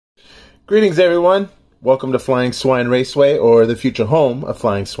Greetings, everyone. Welcome to Flying.Swine.Raceway, or the future home of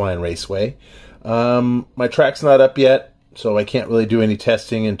Flying.Swine.Raceway. My track's not up yet, so I can't really do any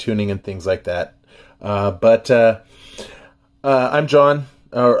testing and tuning and things like that. But I'm John,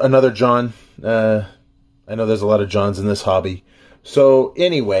 or another John. I know there's a lot of Johns in this hobby. So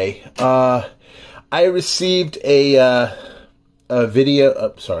anyway, I received a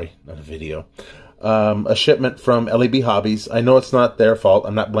video. Sorry, not a video. A shipment from LEB Hobbies. I know it's not their fault.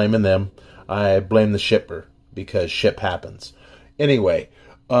 I'm not blaming them. I blame the shipper because ship happens. Anyway,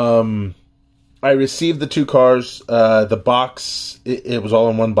 I received the two cars. The box, it was all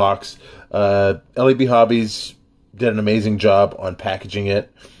in one box. LEB Hobbies did an amazing job on packaging it.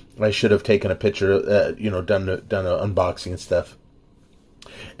 I should have taken a picture, done an unboxing and stuff,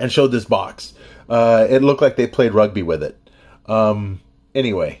 and showed this box. It looked like they played rugby with it.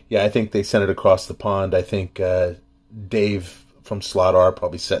 Anyway, yeah, I think they sent it across the pond. I think Dave from Slot R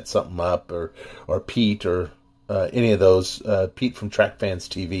probably set something up, or Pete, or any of those, Pete from Track Fans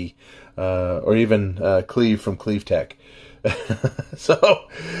TV, or even Cleave from Cleave Tech. So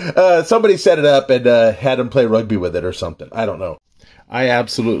somebody set it up and had them play rugby with it or something. I don't know. I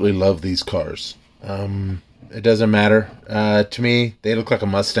absolutely love these cars. It doesn't matter. To me, they look like a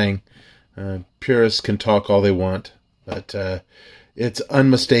Mustang. Purists can talk all they want, but it's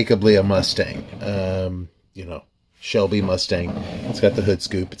unmistakably a Mustang. Shelby Mustang. It's got the hood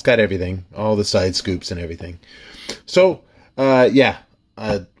scoop. It's got everything, all the side scoops and everything. So, yeah,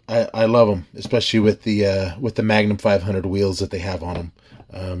 I love them, especially with the Magnum 500 wheels that they have on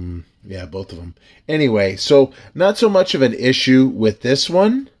them. Yeah, both of them. Anyway, so not so much of an issue with this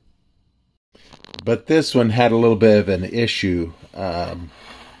one, but this one had a little bit of an issue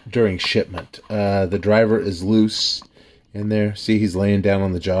during shipment. The driver is loose in there. See, he's laying down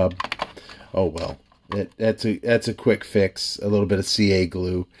on the job. Oh well. That's a quick fix. A little bit of CA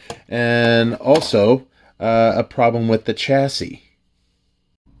glue, and also a problem with the chassis.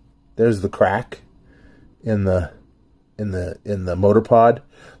 There's the crack in the motor pod.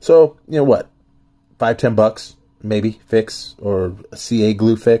 So you know what, $5-10 maybe fix, or a CA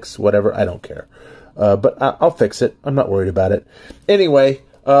glue fix, whatever. I don't care, but I'll fix it. I'm not worried about it. Anyway,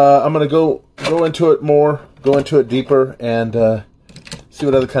 I'm gonna go into it more, go into it deeper, and see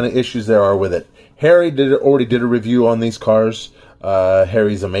what other kind of issues there are with it. Harry already did a review on these cars.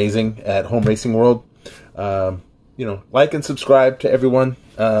 Harry's amazing at Home Racing World. Like and subscribe to everyone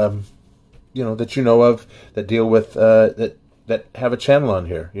that you know of that deal with that have a channel on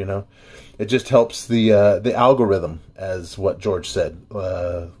here. It just helps the algorithm, as what George said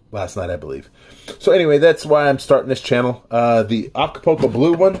last night, I believe. So anyway, that's why I'm starting this channel. The Acapulco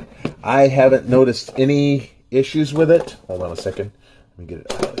Blue one, I haven't noticed any issues with it. Hold on a second. Let me get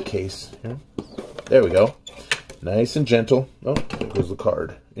it out of the case here. There we go. Nice and gentle. Oh, there goes the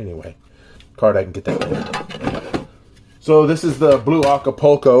card. Anyway, card, I can get that later. So this is the blue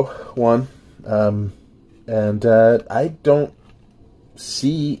Acapulco one. And I don't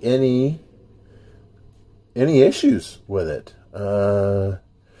see any issues with it.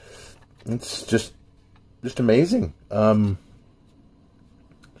 It's just amazing. Let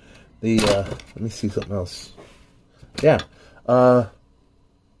me see something else. Yeah.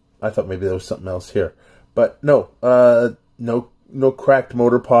 I thought maybe there was something else here, but no, no cracked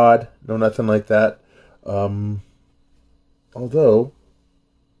motor pod, no nothing like that. Although,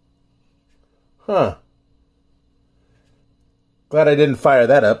 glad I didn't fire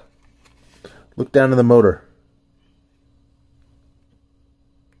that up. Look down in the motor.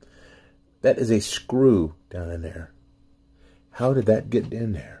 That is a screw down in there. How did that get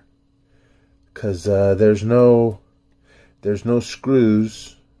in there? Because there's no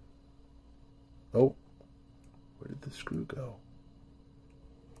screws. Oh, where did the screw go?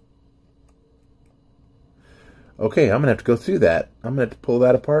 Okay, I'm going to have to go through that. I'm going to have to pull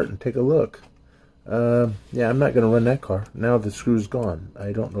that apart and take a look. Yeah, I'm not going to run that car. Now the screw's gone.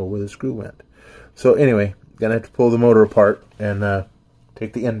 I don't know where the screw went. So anyway, going to have to pull the motor apart and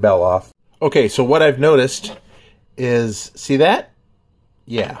take the end bell off. Okay, so what I've noticed is, see that?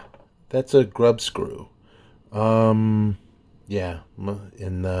 Yeah, that's a grub screw. Yeah,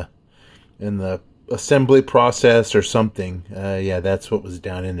 in the assembly process or something. Yeah, that's what was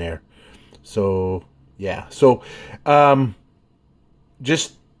down in there. So yeah, so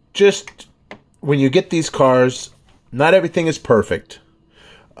just when you get these cars, not everything is perfect.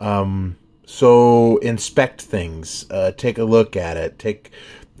 So inspect things, take a look at it, check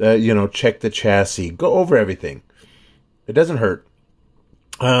the chassis, go over everything. It doesn't hurt.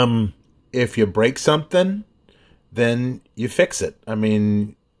 If you break something, then you fix it. I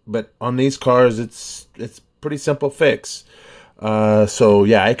mean, but on these cars, it's pretty simple fix. So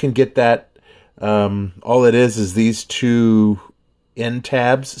yeah, I can get that. All it is these two end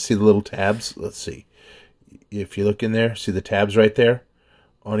tabs. See the little tabs? Let's see. If you look in there, see the tabs right there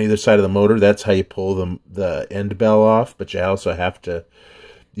on either side of the motor? That's how you pull the end bell off. But you also have to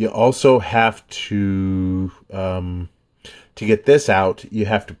to get this out, you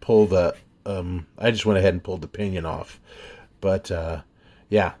have to pull the, I just went ahead and pulled the pinion off. But,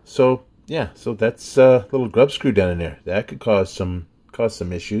 yeah, so that's a little grub screw down in there. That could cause some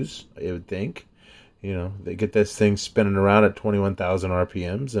issues, I would think. You know, they get this thing spinning around at 21,000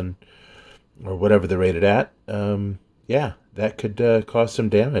 RPMs or whatever they're rated at. Yeah, that could cause some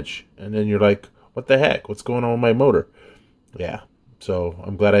damage. And then you're like, what the heck? What's going on with my motor? Yeah, so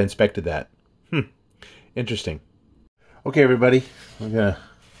I'm glad I inspected that. Interesting. Okay, everybody, we're going to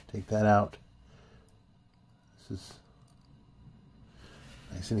take that out. This is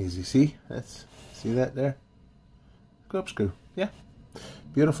nice and easy. See that there? Grub screw. Yeah,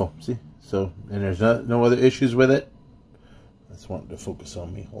 beautiful. See? So, and there's no other issues with it. That's wanting to focus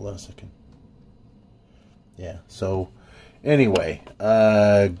on me. Hold on a second. Yeah, so anyway,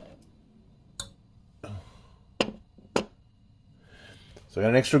 so I got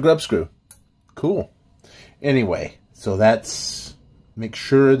an extra grub screw. Cool. Anyway, so that's, make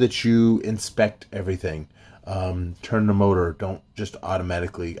sure that you inspect everything. Turn the motor. Don't just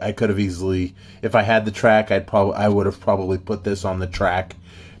automatically. I could have easily, if I had the track, I would have probably put this on the track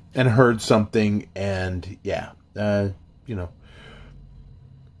and heard something. And yeah, you know,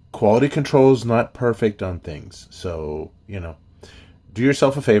 quality control is not perfect on things. So, you know, do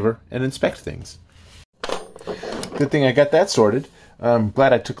yourself a favor and inspect things. Good thing I got that sorted. I'm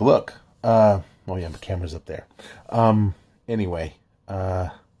glad I took a look. Oh yeah, my camera's up there. Anyway,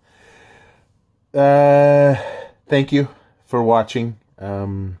 thank you for watching.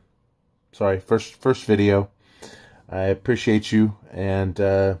 Sorry, first video. I appreciate you, and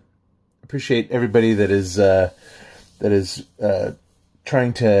appreciate everybody that is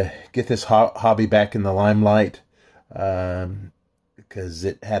trying to get this hobby back in the limelight, because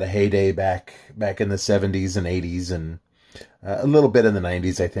it had a heyday back in the 70s and 80s, and a little bit in the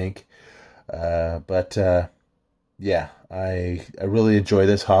 90s, I think. But yeah, I really enjoy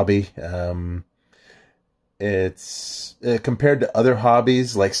this hobby. It's compared to other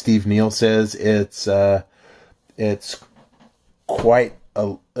hobbies, like Steve Neal says, it's quite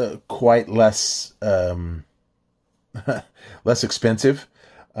less less expensive.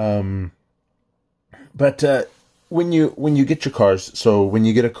 But when you get your cars, so when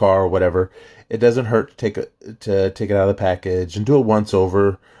you get a car or whatever, it doesn't hurt to take it out of the package and do a once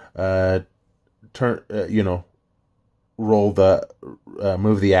over. Turn, you know, move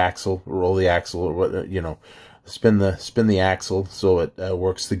the axle, roll the axle, or what, you know, spin the axle so it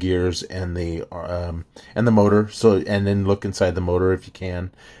works the gears and the motor. So, and then look inside the motor if you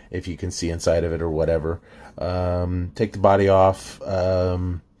can see inside of it or whatever. Take the body off,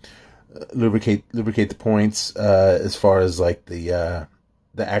 lubricate the points as far as like the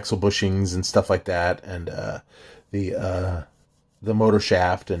axle bushings and stuff like that, and the motor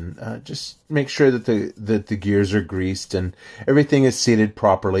shaft, and just make sure that the gears are greased and everything is seated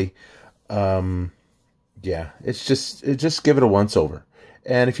properly. Yeah, just give it a once over.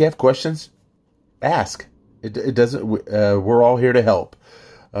 And if you have questions, ask. It doesn't. We're all here to help.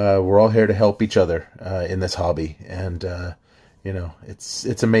 We're all here to help each other in this hobby, and you know,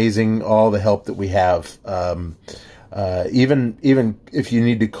 it's amazing all the help that we have. Even if you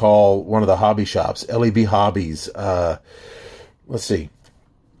need to call one of the hobby shops, LEB Hobbies. Let's see,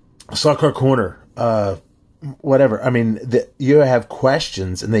 Slot Car Corner, whatever. I mean, you have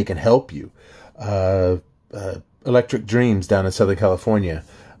questions and they can help you. Electric Dreams down in Southern California,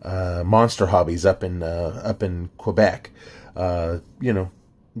 Monster Hobbies up in Quebec. You know,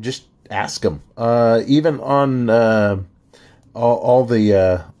 just ask them. Even on all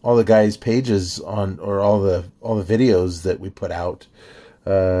the guys' pages on, or all the videos that we put out.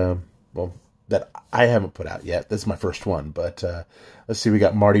 Well, that I haven't put out yet. This is my first one, but let's see. We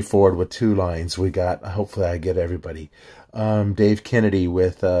got Marty Ford with 2 lines. We got, hopefully I get everybody. Dave Kennedy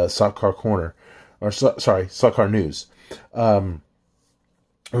with Slot Car Corner, or sorry, Slot Car News. We got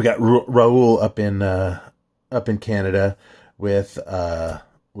Rahul up in Canada with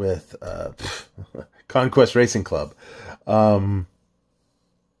Conquest Racing Club.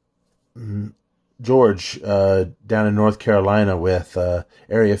 George down in North Carolina with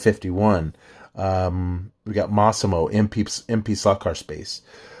Area 51. We got Massimo, MP Slot Car Space.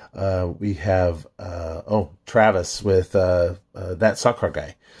 We have Travis with That Slot Car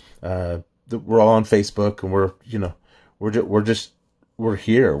Guy. We're all on Facebook, and we're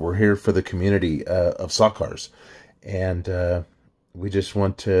here. We're here for the community of slot cars, and We just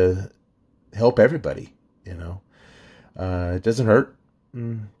want to help everybody, you know. It doesn't hurt.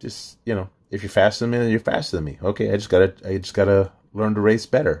 Just, you know, if you're faster than me, then you're faster than me. Okay, I just gotta learn to race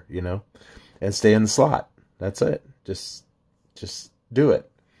better, you know, and stay in the slot. That's it. Just do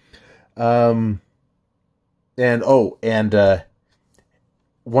it. One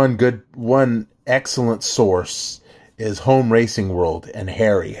excellent source is Home Racing World and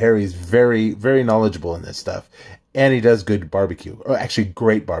Harry. Harry's very, very knowledgeable in this stuff, and he does good barbecue. Or actually,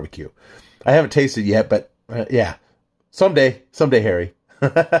 great barbecue. I haven't tasted it yet, but yeah, someday, Harry.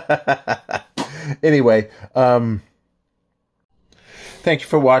 Anyway, thank you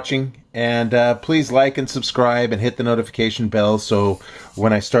for watching, and please like and subscribe and hit the notification bell so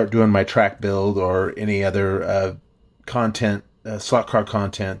when I start doing my track build or any other content, slot car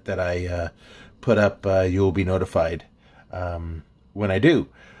content that I put up, you will be notified when I do.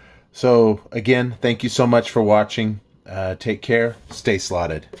 So again, thank you so much for watching. Take care. Stay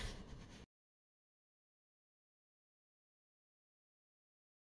slotted.